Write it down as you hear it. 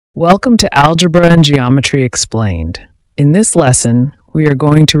Welcome to Algebra and Geometry Explained. In this lesson, we are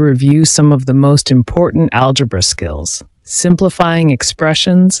going to review some of the most important algebra skills, simplifying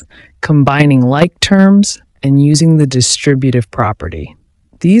expressions, combining like terms, and using the distributive property.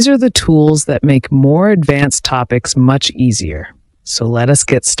 These are the tools that make more advanced topics much easier. So let us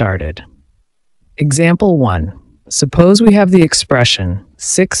get started. Example 1. Suppose we have the expression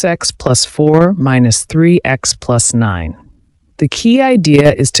 6x plus 4 minus 3x plus 9. The key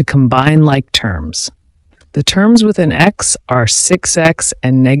idea is to combine like terms. The terms with an x are 6x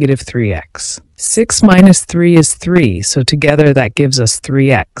and negative 3x. 6 minus 3 is 3, so together that gives us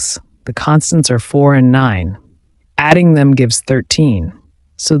 3x. The constants are 4 and 9. Adding them gives 13.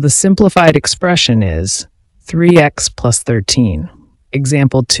 So the simplified expression is 3x plus 13.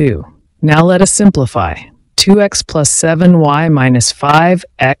 Example 2. Now let us simplify. 2x plus 7y minus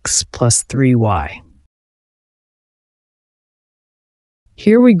 5x plus 3y.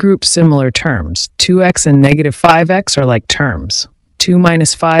 Here we group similar terms. 2x and negative 5x are like terms. 2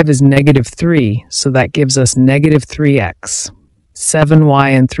 minus 5 is negative 3, so that gives us negative 3x. 7y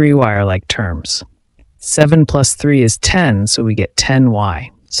and 3y are like terms. 7 plus 3 is 10, so we get 10y.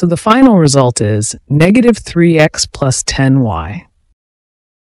 So the final result is negative 3x plus 10y.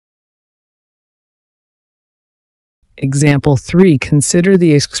 Example 3. Consider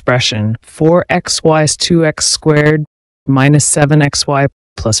the expression 4xy is 2x squared minus 7xy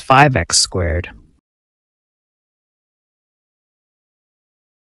plus 5x squared.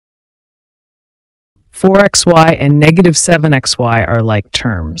 (4xy) and negative 7xy are like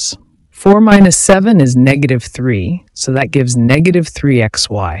terms. 4 minus 7 is negative 3, so that gives negative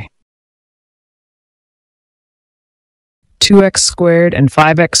 3xy. 2x squared and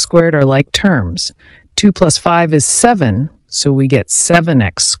 5x squared are like terms. 2 plus 5 is 7, so we get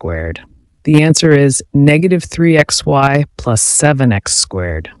 7x squared. The answer is negative 3xy plus 7x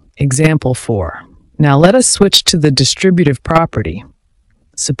squared. Example 4. Now let us switch to the distributive property.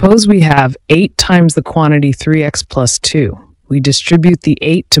 Suppose we have 8 times the quantity 3x plus 2. We distribute the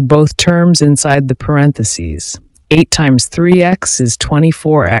 8 to both terms inside the parentheses. 8 times 3x is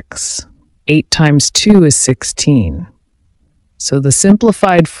 24x. 8 times 2 is 16. So the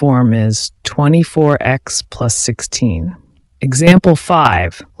simplified form is 24x plus 16. Example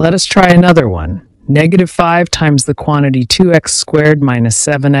 5. Let us try another one. Negative 5 times the quantity 2x squared minus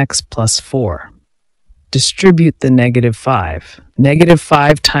 7x plus 4. Distribute the negative 5. Negative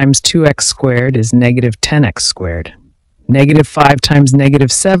 5 times 2x squared is negative 10x squared. Negative 5 times negative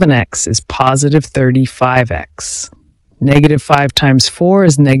 7x is positive 35x. Negative 5 times 4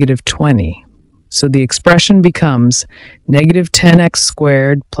 is negative 20. So the expression becomes negative 10x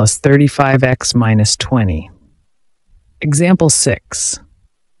squared plus 35x minus 20. Example 6.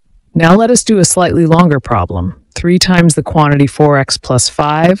 Now let us do a slightly longer problem. 3 times the quantity 4x plus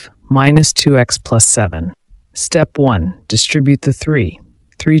 5 minus 2x plus 7. Step 1. Distribute the 3.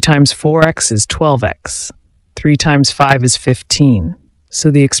 3 times 4x is 12x. 3 times 5 is 15. So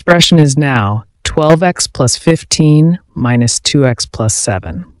the expression is now 12x plus 15 minus 2x plus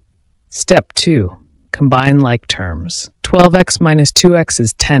 7. Step 2. Combine like terms. 12x minus 2x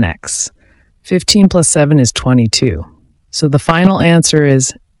is 10x. 15 plus 7 is 22. So the final answer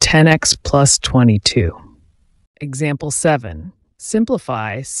is 10x plus 22. Example 7.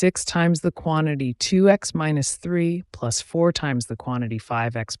 Simplify 6 times the quantity 2x minus 3 plus 4 times the quantity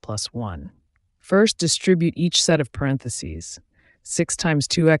 5x plus 1. First, distribute each set of parentheses. 6 times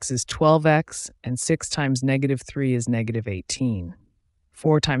 2x is 12x, and 6 times negative 3 is negative 18.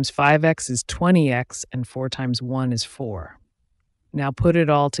 4 times 5x is 20x, and 4 times 1 is 4. Now put it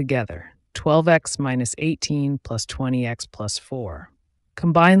all together. 12x minus 18 plus 20x plus 4.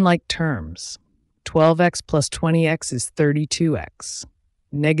 Combine like terms. 12x plus 20x is 32x.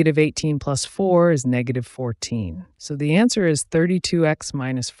 Negative 18 plus 4 is negative 14. So the answer is 32x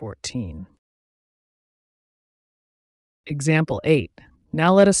minus 14. Example 8.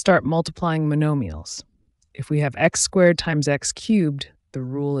 Now let us start multiplying monomials. If we have x squared times x cubed, the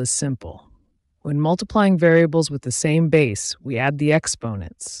rule is simple. When multiplying variables with the same base, we add the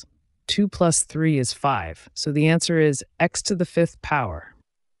exponents. 2 plus 3 is 5, so the answer is x to the 5th power.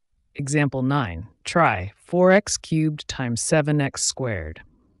 Example 9. Try 4x cubed times 7x squared.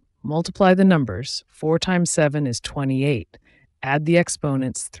 Multiply the numbers. 4 times 7 is 28. Add the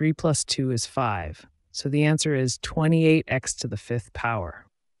exponents. 3 plus 2 is 5, so the answer is 28x to the 5th power.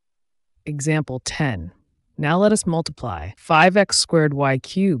 Example 10. Now let us multiply 5x squared y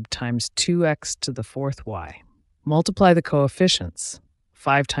cubed times 2x to the 4th y. Multiply the coefficients.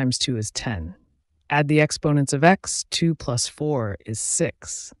 5 times 2 is 10. Add the exponents of x. 2 plus 4 is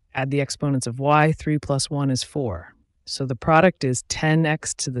 6. Add the exponents of y. 3 plus 1 is 4. so the product is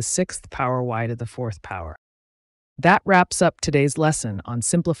 10x to the sixth power y to the fourth power. That wraps up today's lesson on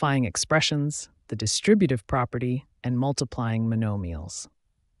simplifying expressions, the distributive property, and multiplying monomials.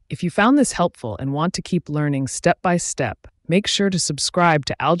 If you found this helpful and want to keep learning step by step, make sure to subscribe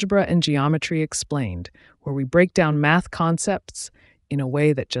to Algebra and Geometry Explained, where we break down math concepts in a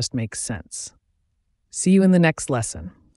way that just makes sense. See you in the next lesson.